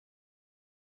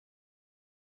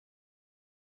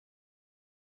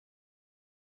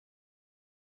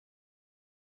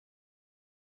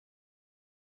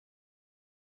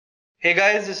Hey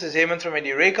guys, this is Hemant from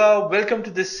Edureka. Welcome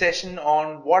to this session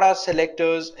on what are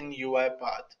selectors in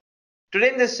UiPath.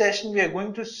 Today in this session, we are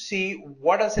going to see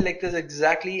what are selectors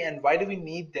exactly and why do we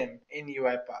need them in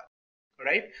UiPath.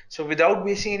 Alright, so without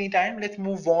wasting any time, let's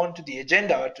move on to the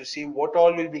agenda to see what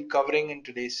all we'll be covering in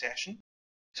today's session.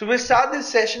 So we'll start this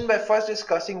session by first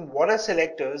discussing what are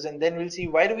selectors, and then we'll see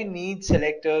why do we need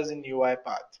selectors in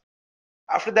UiPath.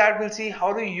 After that, we'll see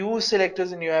how to use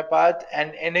selectors in UiPath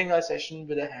and ending our session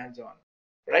with a hands-on.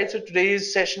 Right, so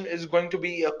today's session is going to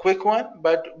be a quick one,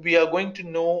 but we are going to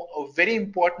know a very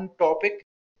important topic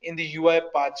in the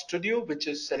UiPath Studio, which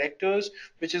is selectors,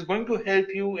 which is going to help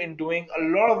you in doing a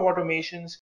lot of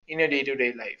automations in your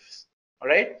day-to-day life. All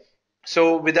right,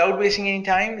 so without wasting any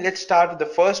time, let's start with the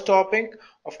first topic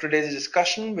of today's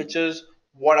discussion, which is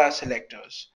what are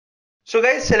selectors. So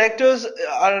guys, selectors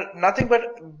are nothing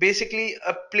but basically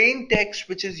a plain text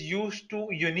which is used to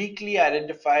uniquely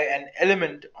identify an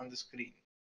element on the screen.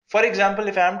 For example,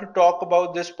 if I am to talk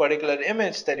about this particular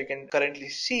image that you can currently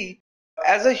see,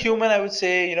 as a human, I would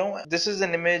say, this is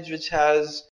an image which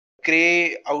has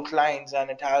gray outlines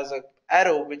and it has an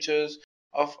arrow which is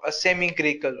of a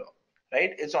semi-gray color,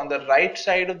 right? It's on the right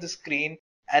side of the screen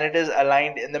and it is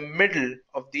aligned in the middle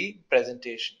of the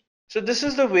presentation. So this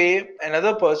is the way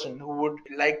another person who would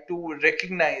like to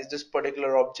recognize this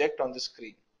particular object on the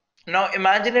screen. Now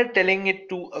imagine it telling it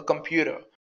to a computer.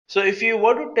 So if you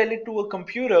were to tell it to a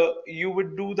computer, you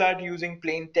would do that using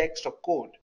plain text or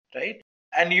code, right?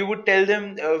 And you would tell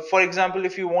them, for example,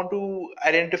 if you want to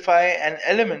identify an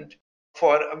element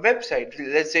for a website,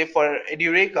 let's say for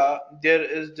Edureka, there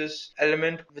is this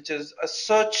element which is a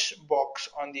search box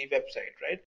on the website,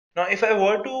 right? Now, if I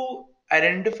were to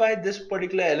identify this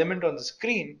particular element on the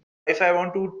screen, if I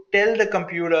want to tell the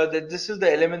computer that this is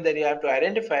the element that you have to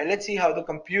identify, let's see how the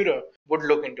computer would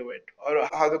look into it or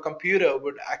how the computer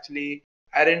would actually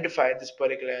identify this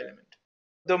particular element.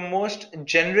 The most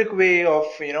generic way of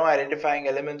identifying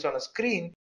elements on a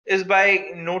screen is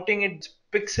by noting its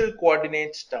pixel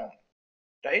coordinates down,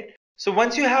 right? So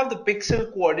once you have the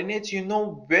pixel coordinates, you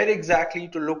know where exactly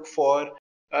to look for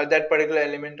that particular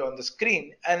element on the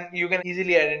screen, and you can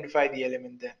easily identify the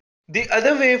element then. The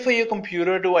other way for your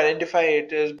computer to identify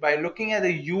it is by looking at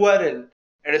the URL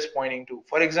it is pointing to.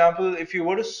 For example, if you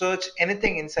were to search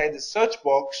anything inside the search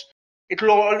box, it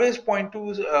will always point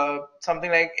to something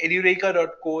like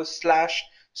edureka.co/search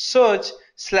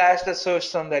slash the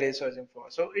search term that you're searching for.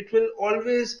 So it will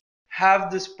always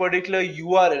have this particular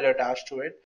URL attached to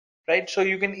it, right? So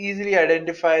you can easily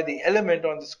identify the element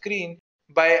on the screen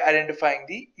by identifying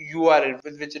the URL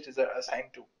with which it is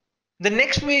assigned to. The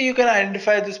next way you can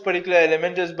identify this particular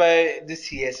element is by the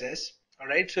CSS. All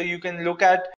right, so you can look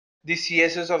at the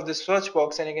CSS of the search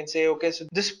box and you can say, okay, so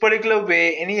this particular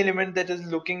way, any element that is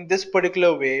looking this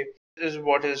particular way is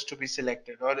what is to be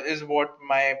selected or is what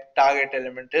my target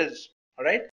element is. All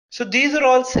right, so these are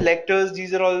all selectors.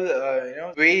 These are all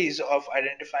ways of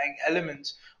identifying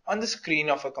elements on the screen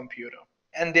of a computer,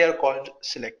 and they are called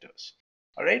selectors.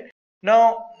 All right.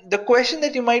 Now, the question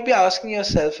that you might be asking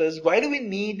yourself is, why do we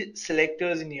need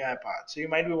selectors in UiPath? So you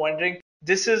might be wondering,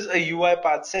 this is a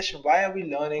UiPath session. Why are we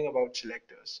learning about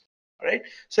selectors? All right.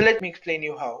 So let me explain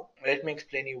you how. Let me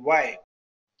explain you why.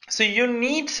 So you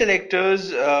need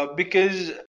selectors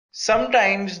because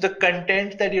sometimes the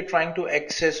content that you're trying to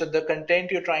access or the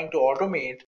content you're trying to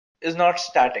automate is not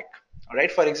static. All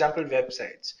right. For example,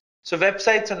 websites. So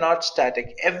websites are not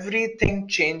static. Everything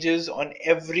changes on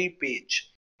every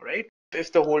page, right?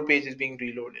 If the whole page is being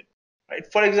reloaded, right?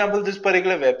 For example, this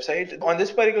particular website, on this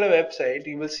particular website,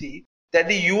 you will see that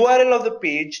the URL of the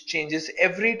page changes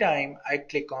every time I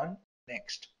click on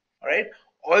next, all right?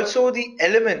 Also the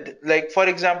element, like for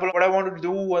example, what I want to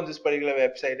do on this particular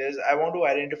website is I want to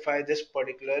identify this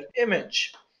particular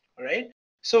image, all right?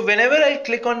 So whenever I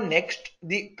click on next,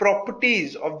 the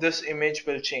properties of this image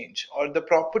will change or the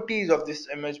properties of this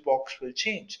image box will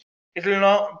change. It will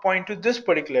now point to this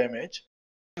particular image,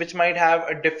 which might have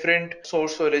a different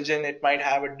source origin, it might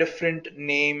have a different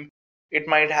name, it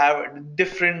might have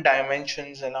different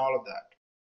dimensions and all of that.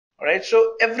 All right,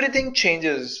 so everything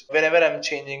changes whenever I'm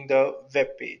changing the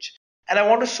web page. And I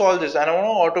want to solve this and I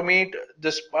want to automate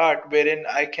this part wherein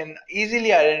I can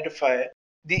easily identify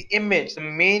the image, the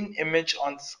main image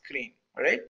on the screen. All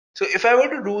right. So if I were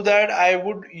to do that, I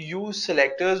would use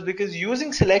selectors because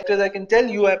using selectors, I can tell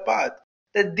UiPath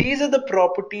that these are the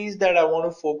properties that I want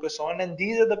to focus on and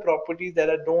these are the properties that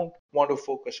I don't want to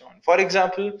focus on. For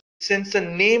example, since the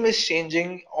name is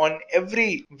changing on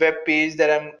every web page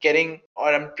that I'm getting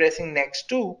or I'm pressing next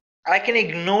to, I can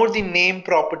ignore the name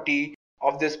property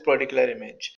of this particular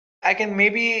image. I can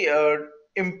maybe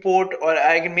import, or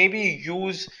I can maybe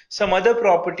use some other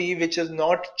property which is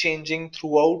not changing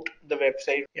throughout the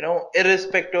website,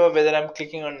 irrespective of whether I'm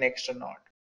clicking on next or not.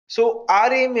 So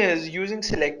our aim is, using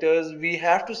selectors, we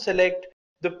have to select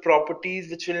the properties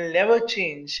which will never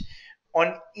change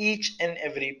on each and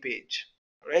every page,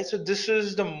 right? So this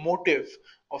is the motive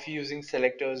of using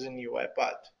selectors in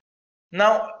UiPath.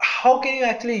 Now, how can you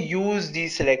actually use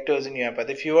these selectors in UiPath?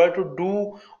 If you were to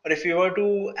do, or if you were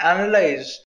to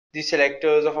analyze the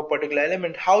selectors of a particular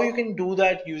element, how you can do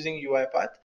that using UiPath?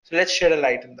 So let's shed a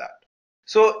light on that.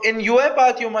 So in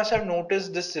UiPath, you must have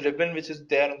noticed this ribbon which is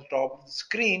there on the top of the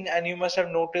screen, and you must have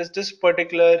noticed this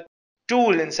particular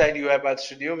tool inside UiPath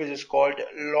Studio, which is called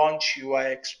Launch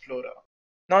UI Explorer.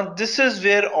 Now this is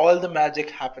where all the magic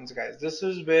happens, guys. This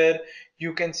is where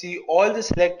you can see all the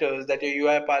selectors that your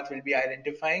UiPath will be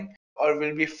identifying or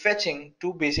will be fetching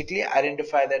to basically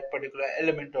identify that particular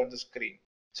element on the screen.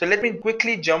 So let me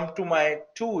quickly jump to my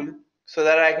tool so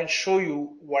that I can show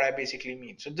you what I basically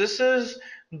mean. So this is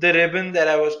the ribbon that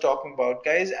I was talking about,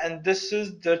 guys, and this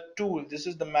is the tool. This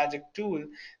is the magic tool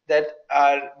that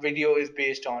our video is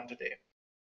based on today.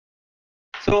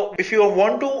 So if you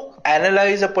want to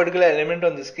analyze a particular element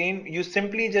on the screen, you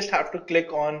simply just have to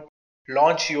click on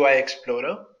Launch UI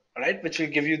Explorer, right, which will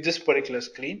give you this particular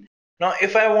screen. Now,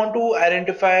 if I want to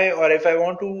identify, or if I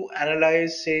want to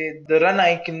analyze, say, the run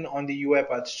icon on the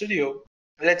UiPath Studio,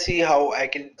 let's see how I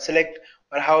can select,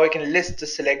 or how I can list the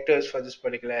selectors for this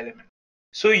particular element.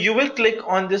 So you will click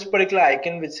on this particular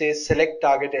icon which says Select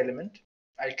Target Element.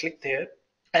 I'll click there,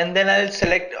 and then I'll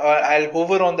select, or I'll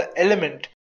hover on the element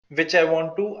which I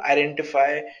want to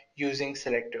identify using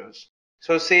selectors.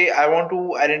 So say I want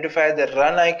to identify the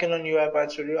run icon on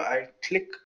UiPath Studio, I click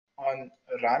on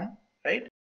run, right?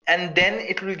 And then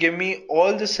it will give me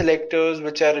all the selectors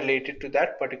which are related to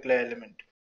that particular element.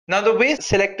 Now the way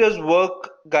selectors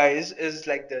work, guys, is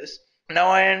like this. Now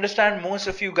I understand most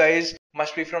of you guys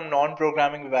must be from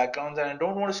non-programming backgrounds, and I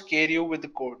don't want to scare you with the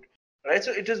code, right?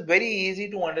 So it is very easy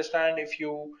to understand if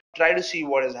you try to see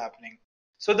what is happening.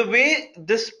 So the way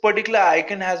this particular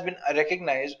icon has been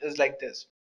recognized is like this.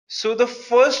 So the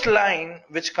first line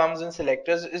which comes in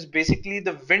selectors is basically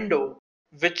the window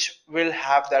which will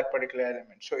have that particular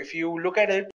element. So if you look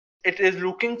at it, it is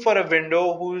looking for a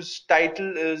window whose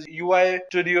title is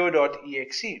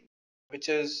UiStudio.exe, which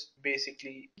is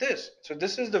basically this. So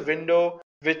this is the window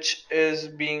which is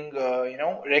being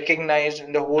recognized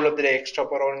in the whole of the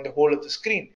desktop or in the whole of the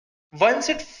screen. Once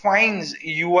it finds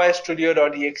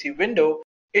UiStudio.exe window,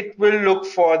 it will look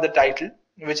for the title,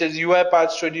 which is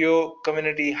UiPath Studio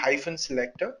Community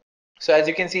Selector. So as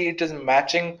you can see, it is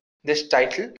matching this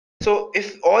title. So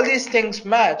if all these things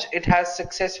match, it has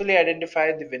successfully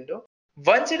identified the window.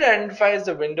 Once it identifies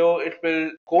the window, it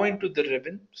will go into the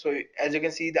ribbon. So as you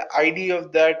can see, the ID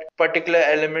of that particular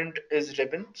element is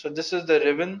ribbon. So this is the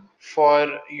ribbon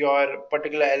for your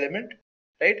particular element,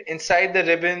 right? Inside the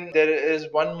ribbon, there is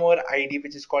one more ID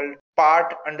which is called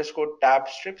part underscore tab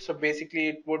strip. So basically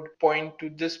it would point to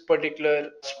this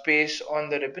particular space on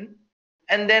the ribbon,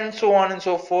 and then so on and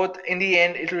so forth. In the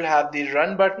end, it will have the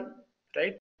run button,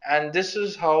 right? And this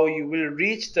is how you will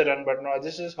reach the run button, or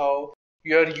this is how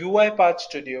your UiPath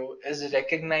Studio is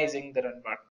recognizing the run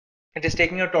button. It is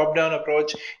taking a top-down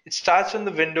approach. It starts from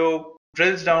the window,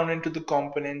 drills down into the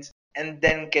components, and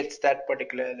then gets that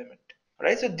particular element. All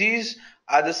right, so these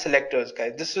are the selectors,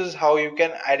 guys. This is how you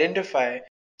can identify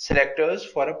selectors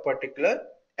for a particular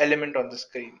element on the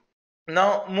screen.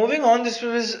 Now, moving on, this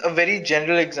was a very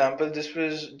general example. This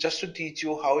was just to teach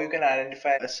you how you can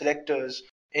identify selectors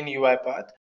in UiPath.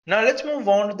 Now, let's move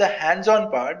on to the hands-on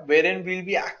part, wherein we'll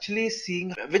be actually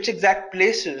seeing which exact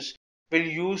places we'll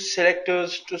use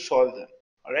selectors to solve them.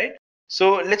 All right.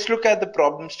 So let's look at the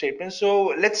problem statement.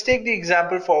 So let's take the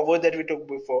example forward that we took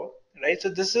before, right? So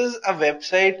this is a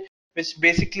website which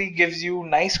basically gives you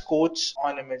nice quotes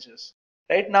on images.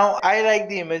 Right now, I like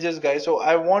the images, guys. So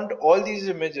I want all these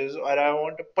images, or I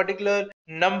want a particular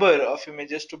number of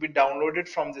images to be downloaded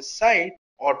from this site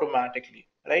automatically,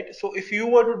 right? So if you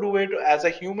were to do it as a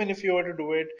human, if you were to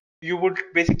do it, you would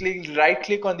basically right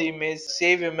click on the image,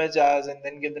 save image as, and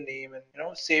then give the name,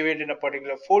 and save it in a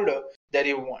particular folder that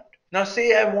you want. Now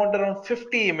say I want around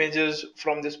 50 images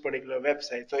from this particular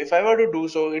website. So if I were to do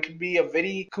so, it will be a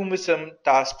very cumbersome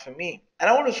task for me, and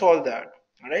I want to solve that.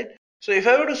 All right. So if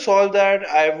I were to solve that,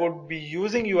 I would be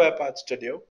using UiPath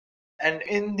Studio. And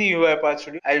in the UiPath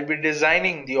Studio, I'll be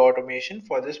designing the automation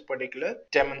for this particular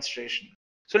demonstration.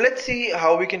 So let's see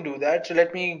how we can do that. So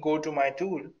let me go to my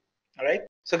tool. All right.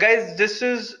 So guys, this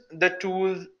is the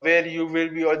tool where you will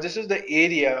be, or this is the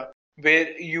area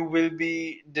where you will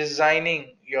be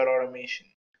designing your automation.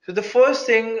 So the first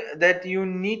thing that you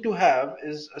need to have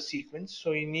is a sequence.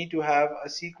 So you need to have a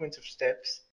sequence of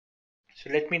steps. So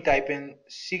let me type in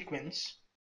sequence,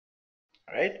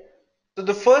 right? So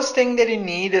the first thing that you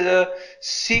need is a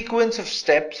sequence of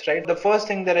steps, right? The first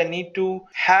thing that I need to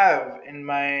have in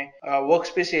my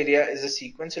workspace area is a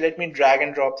sequence. So let me drag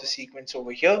and drop the sequence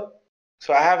over here.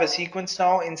 So I have a sequence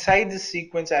now. Inside this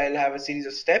sequence, I'll have a series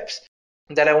of steps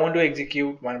that I want to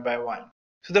execute one by one.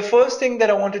 So the first thing that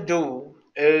I want to do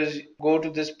is go to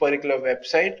this particular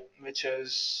website, which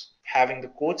is having the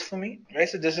codes for me, right?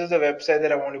 So this is the website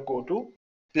that I want to go to.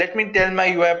 Let me tell my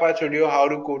UiPath Studio how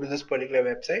to go to this particular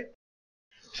website.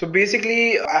 So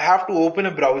basically, I have to open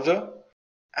a browser,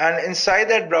 and inside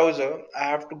that browser, I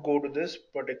have to go to this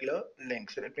particular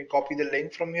link. So let me copy the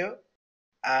link from here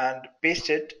and paste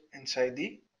it inside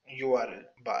the URL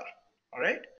bar. All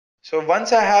right. So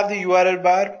once I have the URL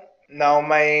bar, now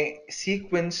my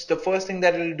sequence, the first thing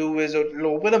that it'll do is it'll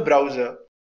open a browser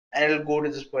and it'll go to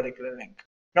this particular link.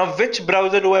 Now, which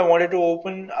browser do I want it to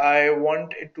open? I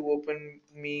want it to open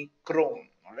me Chrome.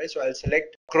 All right. So I'll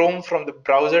select Chrome from the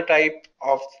browser type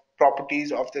of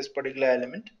properties of this particular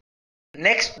element.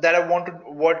 Next,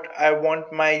 what I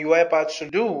want my UiPaths to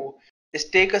do is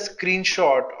take a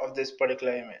screenshot of this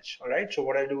particular image. All right. So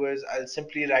what I'll do is I'll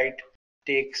simply write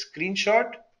take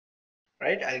screenshot,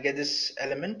 right? I'll get this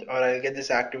element or I'll get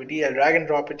this activity. I'll drag and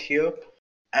drop it here.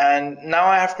 And now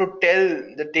I have to tell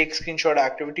the take screenshot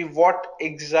activity what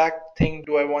exact thing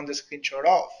do I want the screenshot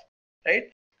of,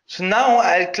 right? So now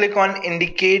I'll click on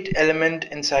indicate element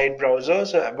inside browser.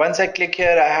 So once I click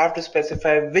here, I have to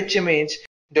specify which image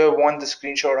do I want the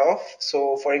screenshot of.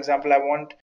 So for example, I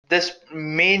want this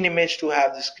main image to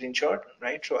have the screenshot,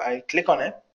 right? So I click on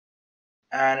it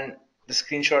and the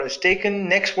screenshot is taken.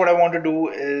 Next, what I want to do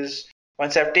is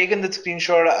once I've taken the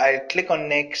screenshot, I'll click on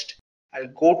next. I'll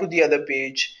go to the other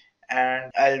page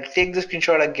and I'll take the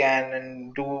screenshot again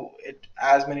and do it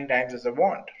as many times as I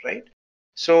want, right?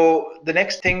 So the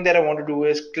next thing that I want to do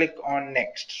is click on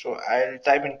next. So I'll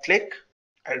type in click,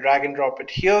 I'll drag and drop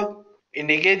it here,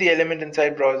 indicate the element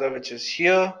inside browser, which is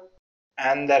here,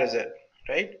 and that is it,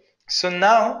 right? So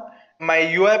now my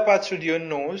UiPath Studio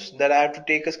knows that I have to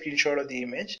take a screenshot of the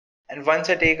image. And once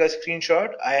I take a screenshot,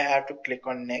 I have to click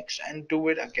on next and do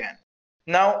it again.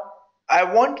 Now, I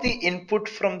want the input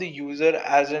from the user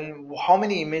as in how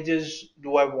many images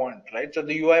do I want, right? So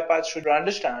the UiPath should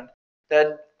understand that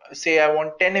say I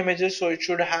want 10 images, so it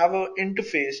should have an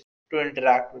interface to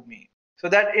interact with me. So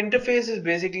that interface is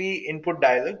basically input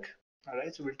dialog. All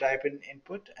right, so we'll type in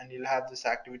input and you'll have this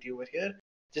activity over here.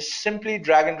 Just simply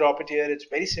drag and drop it here. It's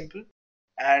very simple,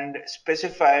 and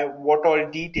specify what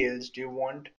all details do you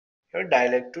want your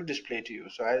dialog to display to you.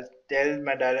 So I'll tell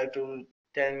my dialog to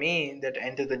tell me that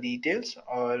enter the details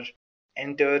or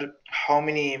enter how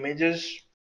many images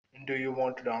do you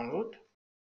want to download.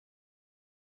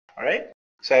 All right,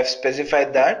 so I've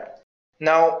specified that.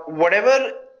 Now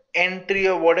whatever entry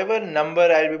or whatever number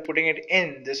I'll be putting it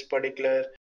in this particular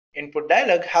input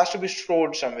dialog has to be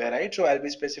stored somewhere, right? So I'll be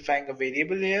specifying a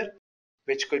variable here,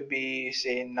 which could be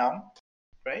say num,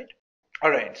 right? All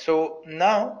right, so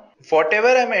now whatever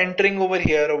I'm entering over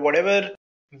here or whatever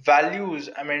values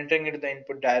I'm entering into the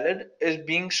input dialog is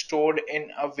being stored in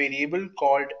a variable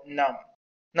called num.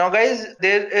 Now guys,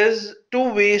 there is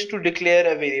two ways to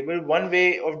declare a variable. One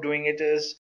way of doing it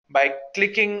is by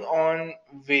clicking on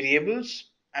variables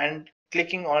and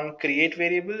clicking on create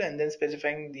variable and then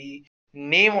specifying the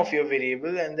name of your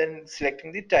variable and then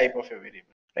selecting the type of your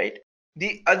variable, right?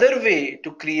 The other way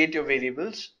to create your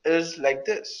variables is like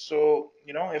this. So,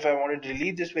 if I want to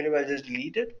delete this variable, I'll just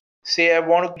delete it. Say I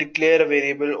want to declare a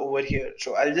variable over here.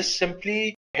 So I'll just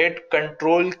simply hit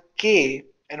Control K.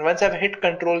 And once I've hit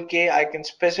Control K, I can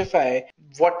specify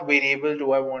what variable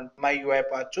do I want my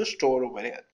UiPath to store over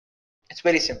here. It's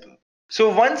very simple. So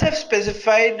once I've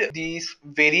specified these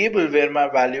variable where my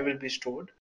value will be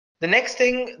stored, the next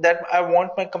thing that I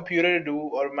want my computer to do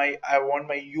or I want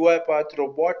my UiPath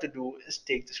robot to do is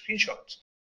take the screenshots.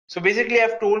 So basically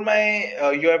I've told my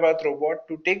UiPath robot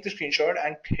to take the screenshot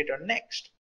and hit on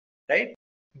next, right?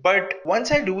 But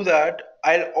once I do that,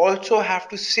 I'll also have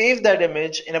to save that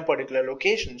image in a particular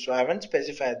location. So I haven't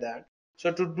specified that.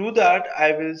 So to do that,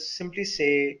 I will simply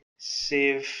say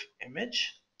save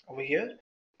image over here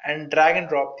and drag and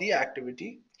drop the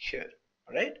activity here.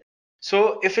 All right.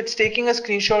 So if it's taking a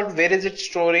screenshot, where is it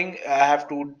storing? I have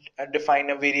to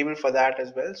define a variable for that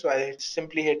as well. So I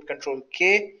simply hit Control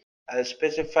K. I'll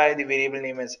specify the variable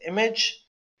name as image.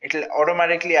 It will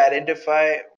automatically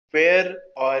identify where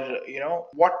or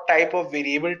what type of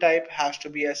variable type has to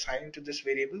be assigned to this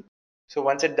variable. So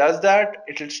once it does that,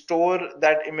 it will store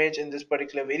that image in this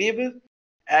particular variable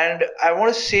and I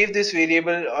want to save this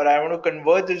variable, or I want to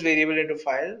convert this variable into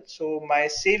file. So my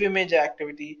save image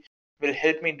activity will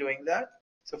help me doing that.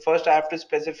 So first I have to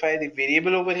specify the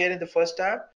variable over here in the first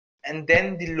tab, and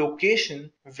then the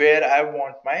location where I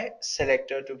want my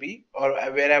selector to be, or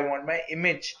where I want my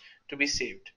image to be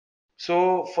saved.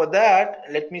 So for that,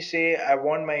 let me say I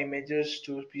want my images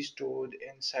to be stored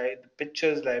inside the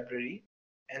pictures library,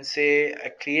 and say I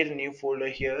create a new folder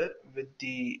here with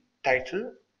the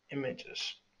title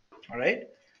images. All right.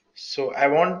 So I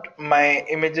want my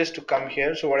images to come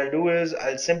here. So what I'll do is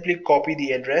I'll simply copy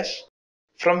the address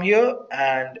from here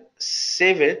and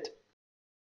save it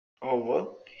over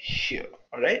here.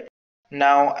 All right.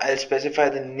 Now I'll specify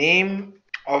the name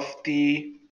of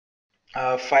the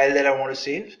file that I want to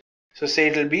save. So say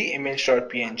it will be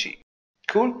image.png.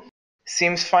 Cool.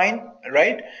 Seems fine,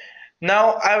 right?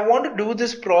 Now I want to do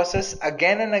this process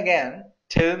again and again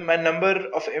till my number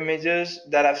of images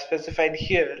that I've specified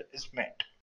here is met.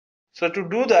 So to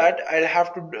do that, I'll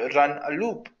have to run a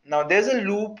loop. Now there's a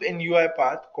loop in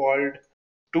UiPath called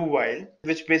do while,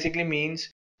 which basically means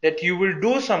that you will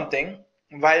do something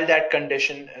while that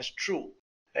condition is true,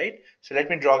 right? So let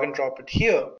me drag and drop it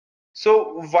here.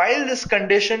 So while this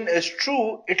condition is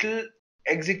true, it'll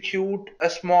execute a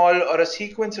small or a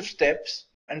sequence of steps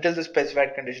until the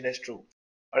specified condition is true.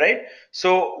 All right.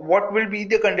 So what will be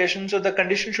the condition? So the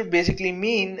condition should basically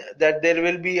mean that there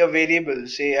will be a variable.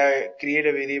 Say I create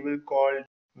a variable called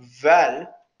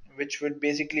val, which would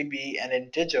basically be an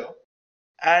integer.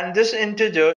 And this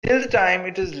integer, till the time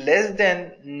it is less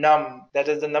than num, that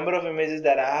is the number of images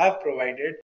that I have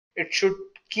provided, it should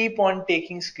keep on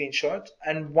taking screenshots.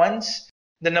 And once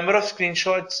the number of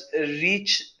screenshots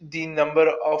reach the number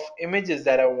of images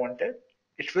that I wanted,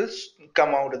 it will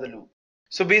come out of the loop.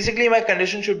 So basically my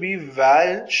condition should be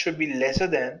val should be lesser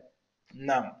than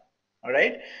num. All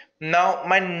right. Now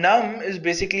my num is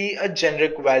basically a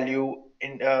generic value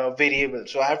in a variable.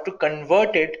 So I have to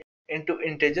convert it into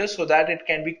integer so that it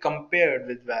can be compared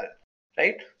with val,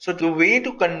 right? So the way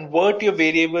to convert your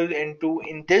variable into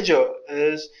integer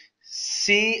is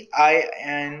cint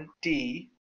and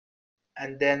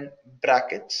then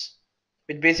brackets,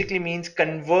 which basically means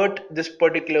convert this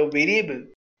particular variable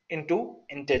into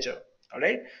integer. All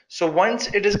right. So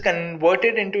once it is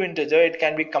converted into integer, it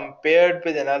can be compared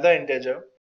with another integer,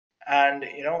 and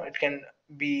it can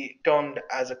be termed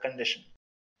as a condition.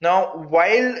 Now,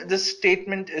 while this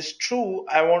statement is true,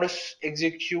 I want to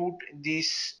execute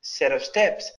these set of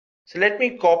steps. So let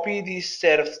me copy these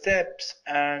set of steps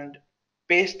and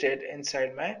paste it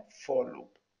inside my for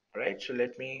loop. All right. So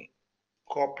let me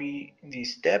copy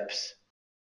these steps,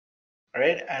 all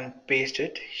right, and paste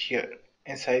it here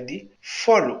inside the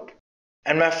for loop.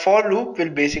 And my for loop will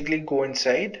basically go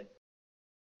inside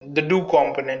the do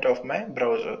component of my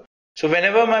browser. So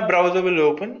whenever my browser will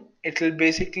open, it will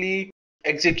basically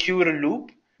execute a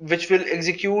loop which will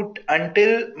execute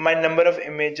until my number of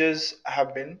images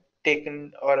have been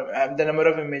taken, or the number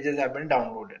of images have been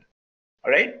downloaded.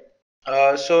 All right.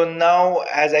 So now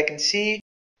as I can see,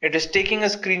 it is taking a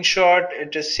screenshot,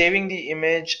 it is saving the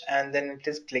image, and then it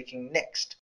is clicking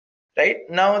next. Right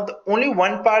now, the only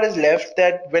one part is left,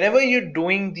 that whenever you're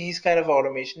doing these kind of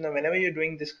automation, or whenever you're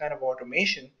doing this kind of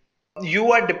automation,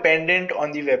 you are dependent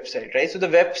on the website, right? So the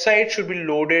website should be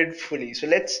loaded fully. So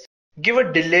let's give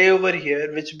a delay over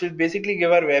here, which will basically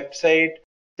give our website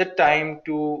the time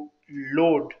to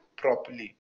load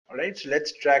properly. All right, so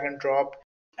let's drag and drop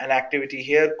an activity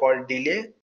here called delay.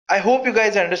 I hope you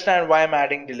guys understand why I'm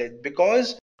adding delay,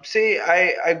 because say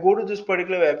I go to this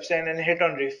particular website and hit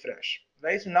on refresh,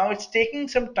 right? So now it's taking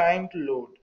some time to load.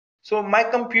 So my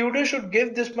computer should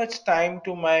give this much time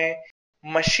to my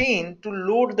machine to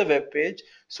load the web page,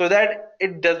 so that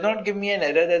it does not give me an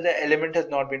error that the element has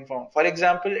not been found. For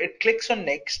example, it clicks on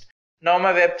next. Now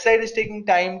my website is taking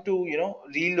time to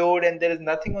reload, and there is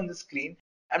nothing on the screen,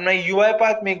 and my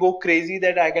UiPath may go crazy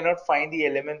that I cannot find the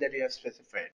element that you have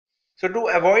specified. So to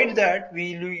avoid that, we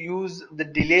use the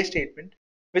delay statement,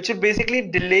 which will basically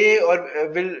delay, or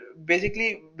will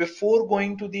basically, before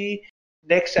going to the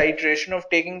next iteration of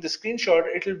taking the screenshot,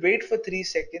 it will wait for 3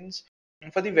 seconds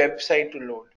for the website to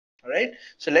load. All right.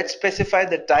 So let's specify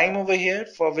the time over here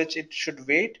for which it should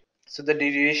wait. So the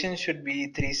duration should be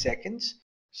 3 seconds.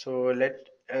 So let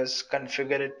us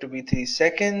configure it to be 3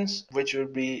 seconds, which will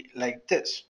be like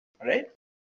this. All right.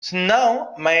 So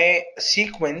now my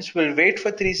sequence will wait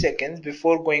for 3 seconds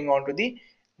before going on to the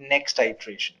next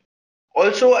iteration.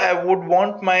 Also, I would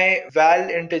want my val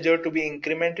integer to be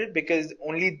incremented, because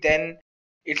only then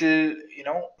it'll,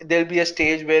 there'll be a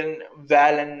stage when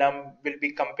val and num will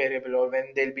be comparable, or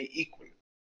when they'll be equal.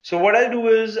 So what I'll do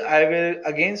is I will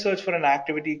again search for an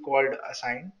activity called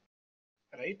assign,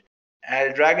 right?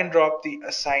 I'll drag and drop the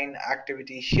assign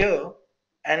activity here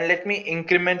and let me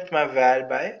increment my val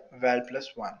by val plus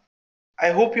 1. I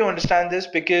hope you understand this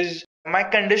because my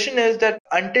condition is that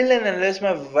until and unless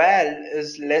my val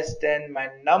is less than my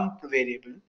num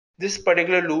variable, this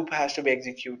particular loop has to be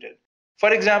executed.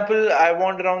 For example, I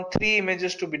want around 3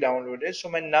 images to be downloaded, so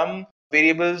my num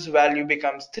variable's value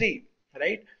becomes 3,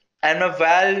 right? And my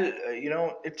val,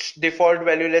 its default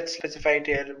value, let's specify it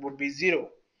here, would be 0,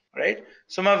 right?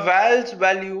 So my val's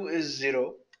value is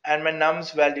 0 and my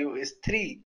num's value is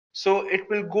 3. So it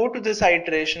will go to this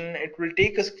iteration, it will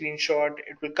take a screenshot,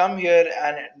 it will come here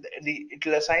and it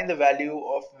will assign the value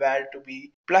of val to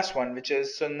be plus 1, which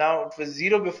is, so now it was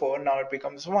 0 before, now it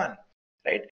becomes 1,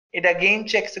 right? It again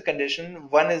checks the condition,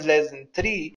 1 is less than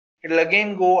 3. It'll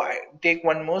again go take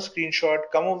one more screenshot,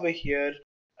 come over here,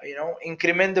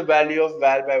 increment the value of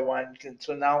val by 1.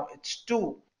 So now it's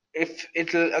 2. If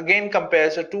it'll again compare,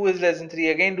 so 2 is less than 3,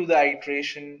 again do the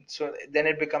iteration, so then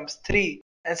it becomes 3.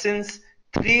 And since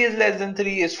 3 is less than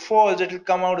 3 is false, it will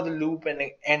come out of the loop and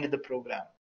end the program.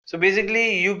 So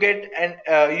basically you get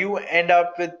and you end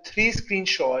up with 3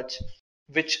 screenshots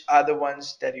which are the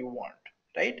ones that you want,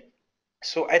 right?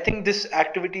 So I think this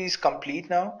activity is complete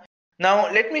now.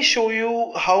 Now let me show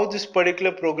you how this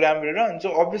particular program will run.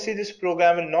 So obviously this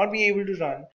program will not be able to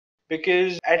run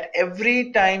because at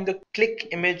every time the click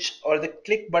image or the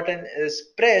click button is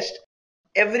pressed,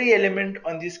 every element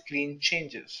on the screen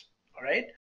changes. All right.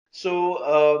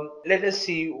 So let us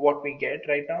see what we get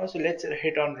right now. So let's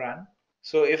hit on run.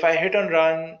 So if I hit on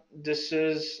run, this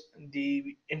is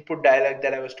the input dialog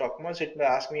that I was talking about. So it will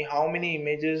ask me how many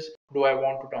images do I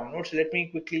want to download. So let me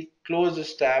quickly close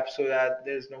this tab so that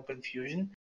there's no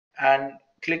confusion and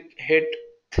hit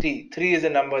 3. 3 is the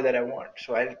number that I want.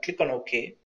 So I'll click on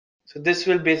OK. So this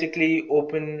will basically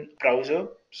open browser.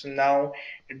 So now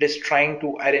it is trying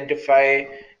to identify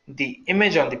the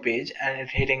image on the page and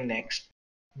it's hitting next.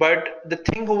 But the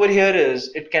thing over here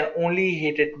is it can only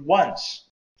hit it once,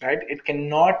 right? It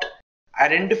cannot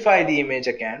identify the image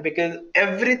again because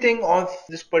everything on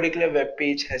this particular web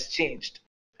page has changed,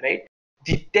 right?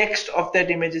 The text of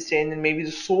that image is changed and maybe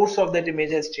the source of that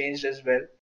image has changed as well.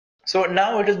 So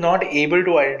now it is not able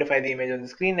to identify the image on the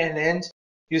screen and hence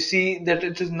you see that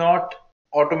it is not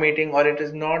automating or it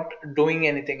is not doing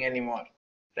anything anymore,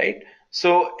 right?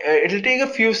 So it'll take a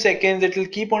few seconds, it'll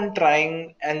keep on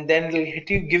trying and then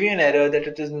it'll give you an error that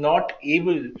it is not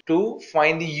able to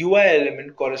find the UI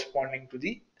element corresponding to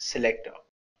the selector,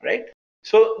 right?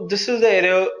 So this is the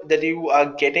error that you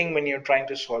are getting when you're trying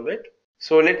to solve it.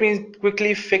 So let me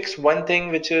quickly fix one thing,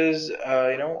 which is,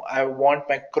 I want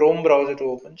my Chrome browser to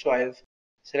open. So I've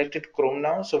selected Chrome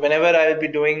now. So whenever I'll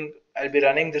be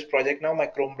running this project now, my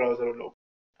Chrome browser will open.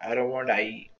 I don't want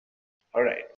IE. All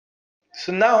right.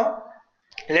 So now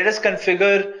let us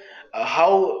configure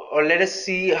let us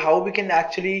see how we can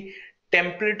actually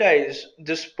templatize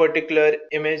this particular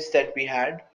image that we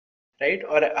had, right?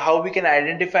 Or how we can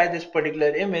identify this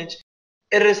particular image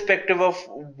irrespective of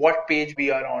what page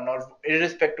we are on or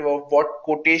irrespective of what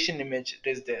quotation image it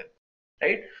is there,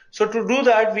 right? So to do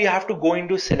that, we have to go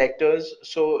into selectors.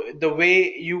 So the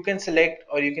way you can select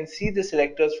or you can see the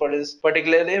selectors for this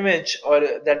particular image or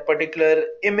that particular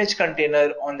image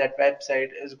container on that website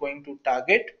is going to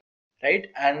target, right?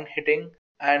 And hitting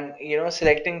and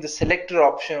selecting the selector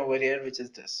option over here, which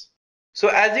is this. So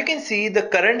as you can see, the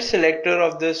current selector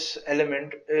of this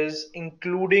element is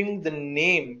including the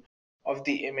name of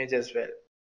the image as well.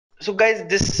 So guys,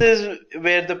 this is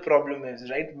where the problem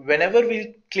is, right? Whenever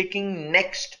we're clicking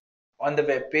next on the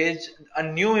web page, a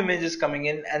new image is coming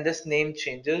in and this name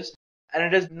changes and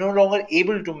it is no longer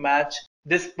able to match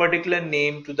this particular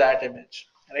name to that image,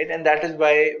 right? And that is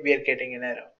why we are getting an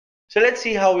error. So let's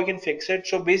see how we can fix it.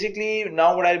 So basically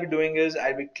now what I'll be doing is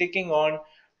I'll be clicking on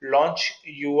Launch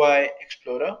UI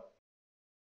Explorer.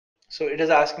 So it is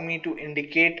asking me to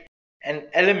indicate an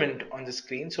element on the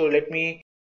screen. So let me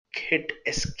hit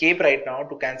escape right now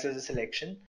to cancel the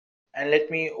selection and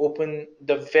let me open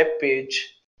the web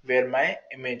page where my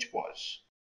image was.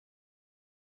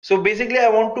 So basically I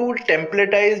want to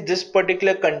templatize this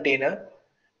particular container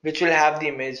which will have the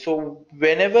image. So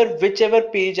whichever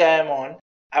page I am on,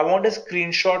 I want a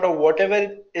screenshot of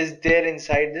whatever is there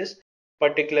inside this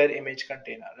particular image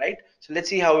container, right? So let's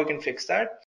see how we can fix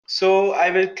that. So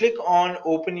I will click on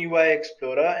Open UI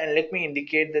Explorer and let me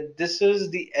indicate that this is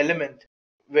the element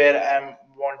where I'm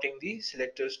wanting the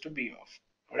selectors to be of.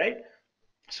 All right.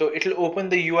 So it will open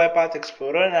the UiPath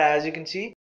Explorer and as you can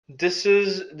see, this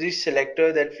is the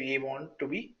selector that we want to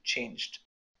be changed.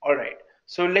 All right.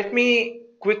 So let me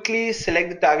quickly select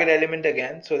the target element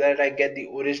again so that I get the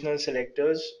original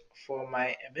selectors for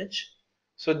my image.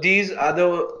 So these are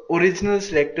the original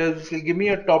selectors which will give me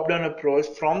a top-down approach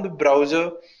from the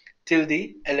browser till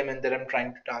the element that I'm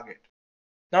trying to target.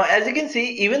 Now, as you can see,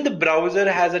 even the browser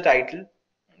has a title,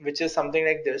 which is something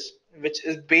like this, which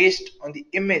is based on the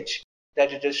image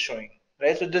that it is showing,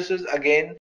 right? So this is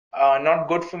again not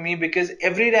good for me because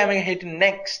every time I hit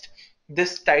next,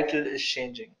 this title is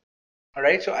changing. All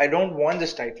right, so I don't want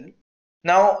this title.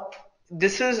 Now,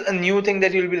 this is a new thing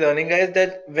that you'll be learning, guys,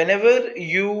 that whenever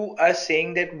you are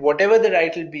saying that whatever the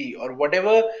title be or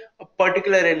whatever a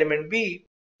particular element be,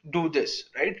 do this,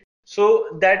 right?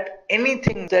 So that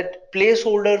anything, that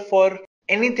placeholder for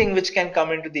anything which can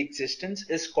come into the existence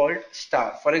is called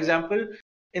star. For example,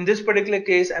 in this particular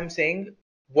case, I'm saying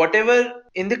whatever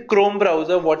in the Chrome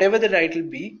browser, whatever the title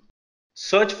be,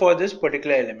 search for this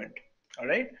particular element. All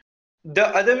right.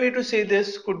 The other way to say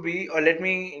this could be, or let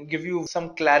me give you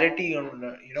some clarity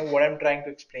on what I'm trying to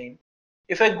explain.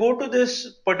 If I go to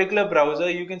this particular browser,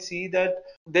 you can see that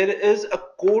there is a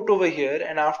quote over here,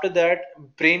 and after that,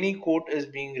 brainy quote is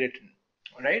being written.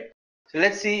 All right. So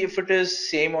let's see if it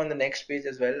is same on the next page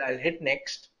as well. I'll hit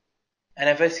next. And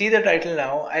if I see the title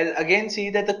now, I'll again see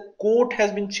that the quote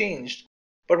has been changed.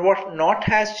 But what not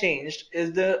has changed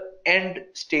is the end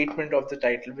statement of the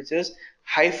title, which is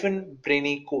hyphen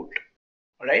brainy quote.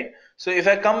 Alright. So if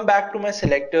I come back to my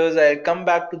selectors, I'll come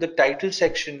back to the title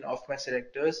section of my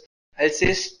selectors. I'll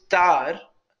say star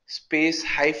space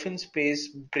hyphen space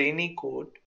brainy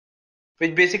quote,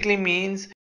 which basically means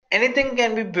anything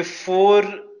can be before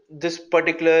this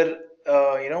particular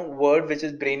word, which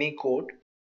is brainy quote.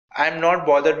 I'm not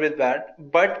bothered with that,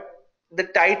 but the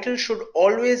title should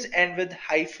always end with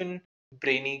hyphen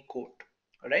brainy quote.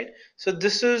 All right. So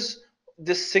this is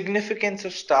the significance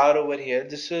of star over here.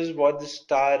 This is what the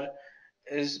star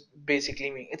is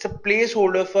basically mean. It's a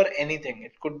placeholder for anything.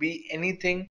 It could be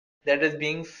anything that is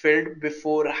being filled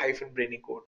before hyphen brainy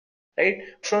quote. Right.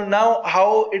 So now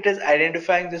how it is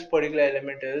identifying this particular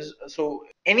element is, so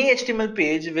any HTML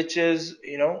page which is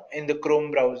in the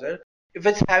Chrome browser, if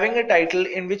it's having a title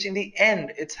in which in the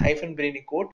end it's hyphen brainy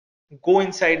quote, go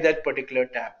inside that particular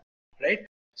tab, right?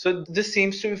 So this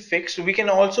seems to be fixed. We can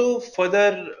also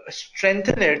further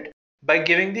strengthen it by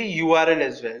giving the URL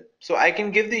as well. So I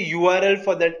can give the URL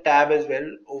for that tab as well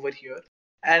over here.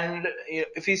 And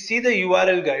if you see the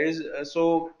URL, guys,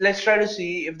 so let's try to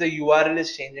see if the URL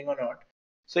is changing or not.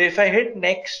 So if I hit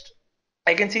next,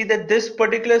 I can see that this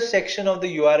particular section of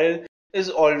the URL is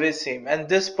always same, and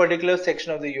this particular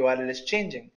section of the URL is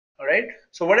changing. All right.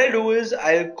 So what I'll do is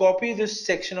I'll copy this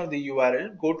section of the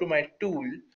URL, go to my tool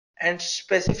and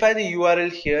specify the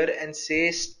URL here and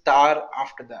say star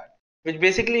after that, which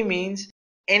basically means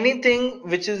anything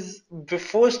which is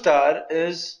before star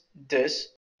is this,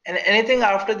 and anything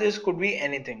after this could be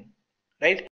anything,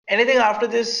 right? Anything after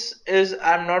this is,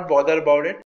 I'm not bothered about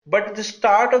it, but the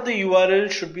start of the URL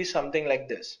should be something like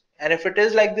this. And if it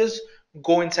is like this,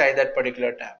 go inside that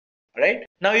particular tab, right?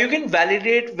 Now you can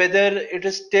validate whether it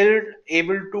is still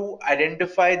able to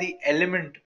identify the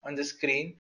element on the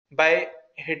screen by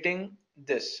hitting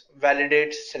this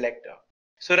validate selector.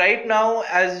 So right now,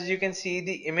 as you can see,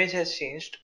 the image has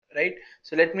changed, right?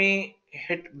 So let me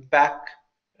hit back,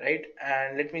 right?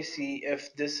 And let me see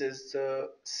if this is the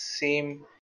same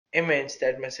image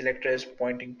that my selector is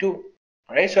pointing to.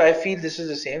 All right, so I feel this is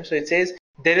the same. So it says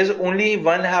there is only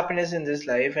one happiness in this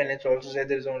life, and it's also said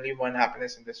there is only one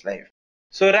happiness in this life.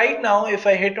 So right now, if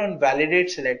I hit on validate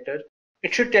selector,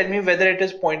 it should tell me whether it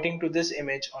is pointing to this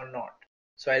image or not.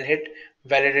 So I'll hit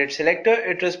validate selector,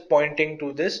 it is pointing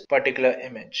to this particular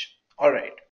image. All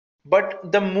right.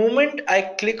 But the moment I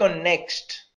click on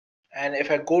next, and if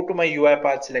I go to my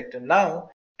UiPath selector now,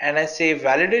 and I say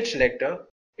validate selector,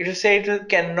 it will say it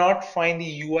cannot find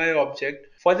the UI object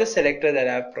for the selector that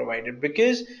I have provided,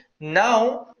 because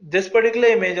now this particular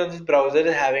image on this browser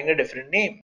is having a different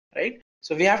name, right?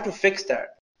 So we have to fix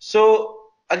that. So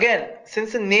again,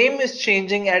 since the name is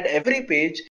changing at every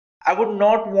page, I would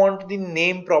not want the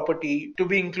name property to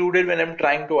be included when I'm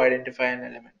trying to identify an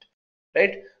element,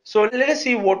 right? So let us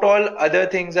see what all other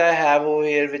things I have over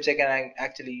here which I can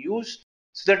actually use.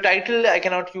 So the title I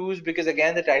cannot use because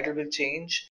again the title will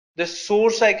change. The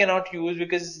source I cannot use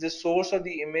because the source of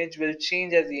the image will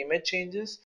change as the image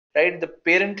changes, right? The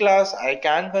parent class I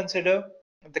can consider.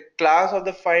 The class of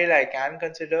the file I can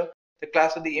consider. The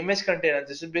class of the image container.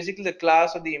 This is basically the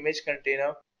class of the image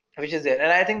container which is there,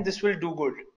 and I think this will do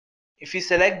good. If we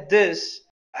select this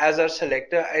as our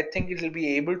selector, I think it will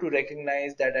be able to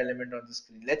recognize that element on the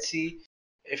screen. Let's see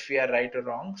if we are right or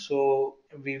wrong. So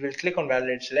we will click on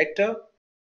validate selector.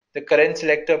 the current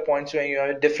selector points when you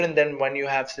are different than one you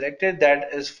have selected,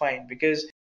 that is fine, because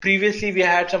previously we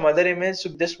had some other image. So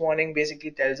this warning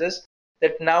basically tells us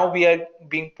that now we are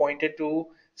being pointed to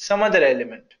some other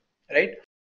element, right?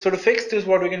 So to fix this,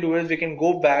 what we can do is we can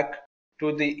go back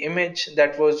to the image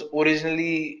that was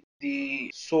originally the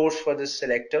source for this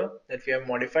selector that we have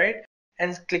modified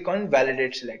and click on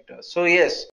validate selector. So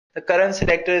yes, the current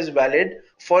selector is valid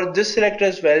for this selector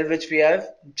as well, which we have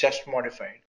just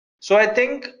modified. So I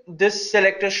think this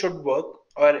selector should work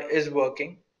or is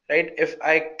working, right? If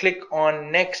I click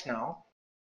on next now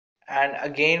and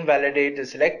again validate the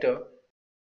selector,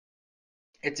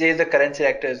 it says the current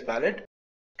selector is valid.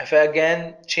 If I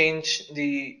again change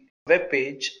the web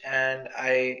page and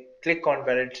I click on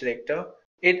valid selector,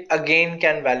 it again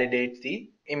can validate the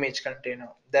image container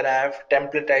that I have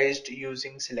templatized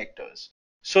using selectors.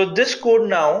 So this code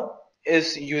now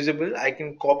is usable. I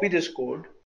can copy this code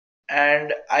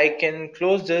and I can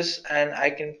close this and I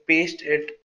can paste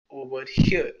it over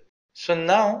here. So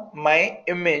now my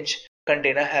image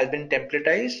container has been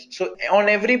templatized. So on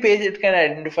every page it can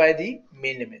identify the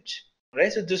main image,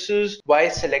 right? So this is why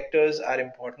selectors are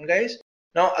important, guys.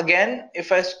 Now again,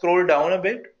 if I scroll down a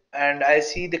bit and I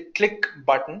see the click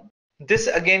button, this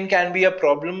again can be a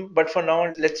problem, but for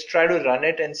now let's try to run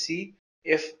it and see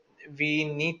if we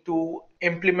need to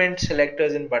implement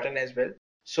selectors in button as well.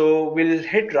 So we'll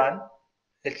hit run.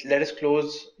 Let us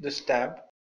close this tab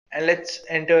and let's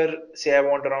enter, say I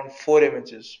want around 4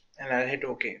 images, and I'll hit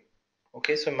OK.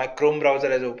 Okay, so my Chrome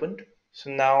browser has opened. So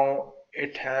now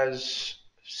it has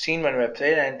seen my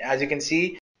website, and as you can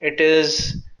see, it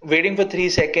is waiting for 3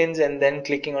 seconds and then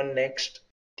clicking on next,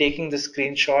 taking the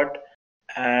screenshot,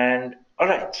 and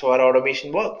alright, so our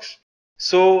automation works.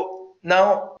 So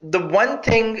now the one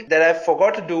thing that I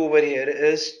forgot to do over here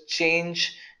is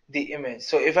change the image.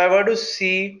 So if I were to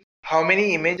see how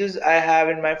many images I have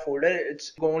in my folder,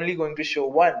 it's only going to show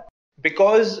one,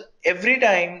 because every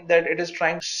time that it is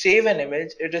trying to save an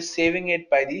image, it is saving it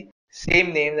by the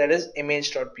same name, that is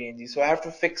image.png. So I have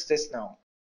to fix this now.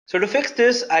 So to fix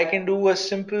this, I can do a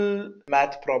simple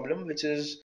math problem, which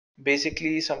is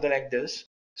basically something like this.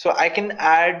 So I can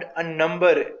add a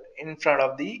number in front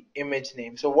of the image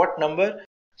name. So what number?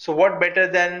 So what better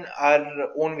than our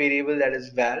own variable, that is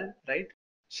val, right?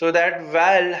 So that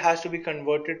val has to be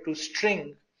converted to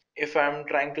string if I'm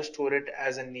trying to store it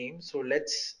as a name. So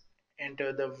let's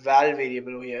enter the val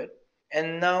variable here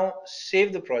and now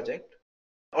save the project.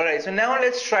 Alright, so now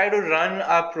let's try to run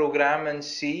our program and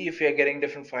see if we are getting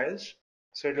different files.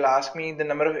 So it'll ask me the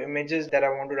number of images that I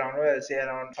want to download. I'll say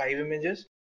around 5 images.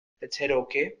 Let's hit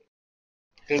OK.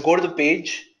 It'll go to the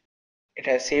page. It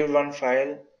has saved one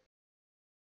file.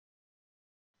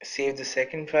 Save the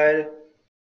second file.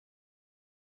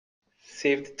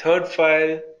 Save the third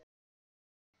file.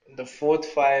 The fourth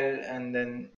file, and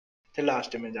then the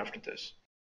last image after this.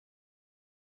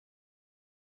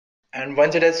 And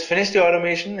once it has finished the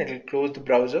automation, it will close the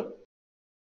browser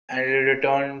and it will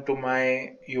return to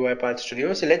my UiPath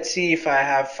Studio. So let's see if I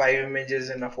have 5 images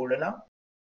in a folder now.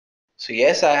 So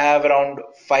yes, I have around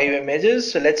 5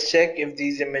 images. So let's check if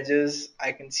these images,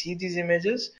 I can see these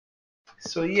images.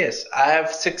 So yes, I have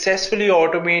successfully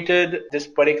automated this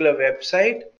particular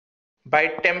website by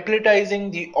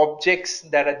templatizing the objects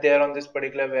that are there on this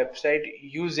particular website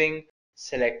using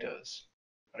selectors,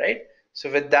 right?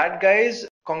 So with that, guys,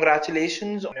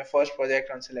 congratulations on your first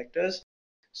project on selectors.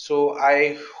 So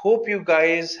I hope you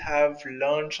guys have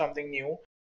learned something new,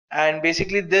 and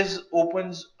basically this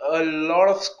opens a lot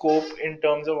of scope in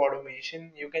terms of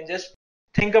automation. You can just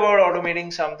think about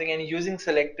automating something, and using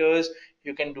selectors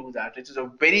you can do that. It is a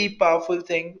very powerful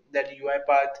thing that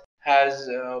UiPath has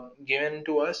given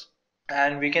to us,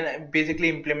 and we can basically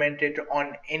implement it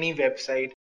on any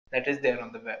website that is there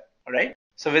on the web. All right,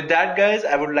 so with that, guys,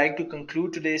 I would like to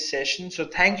conclude today's session. So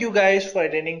thank you guys for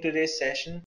attending today's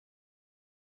session.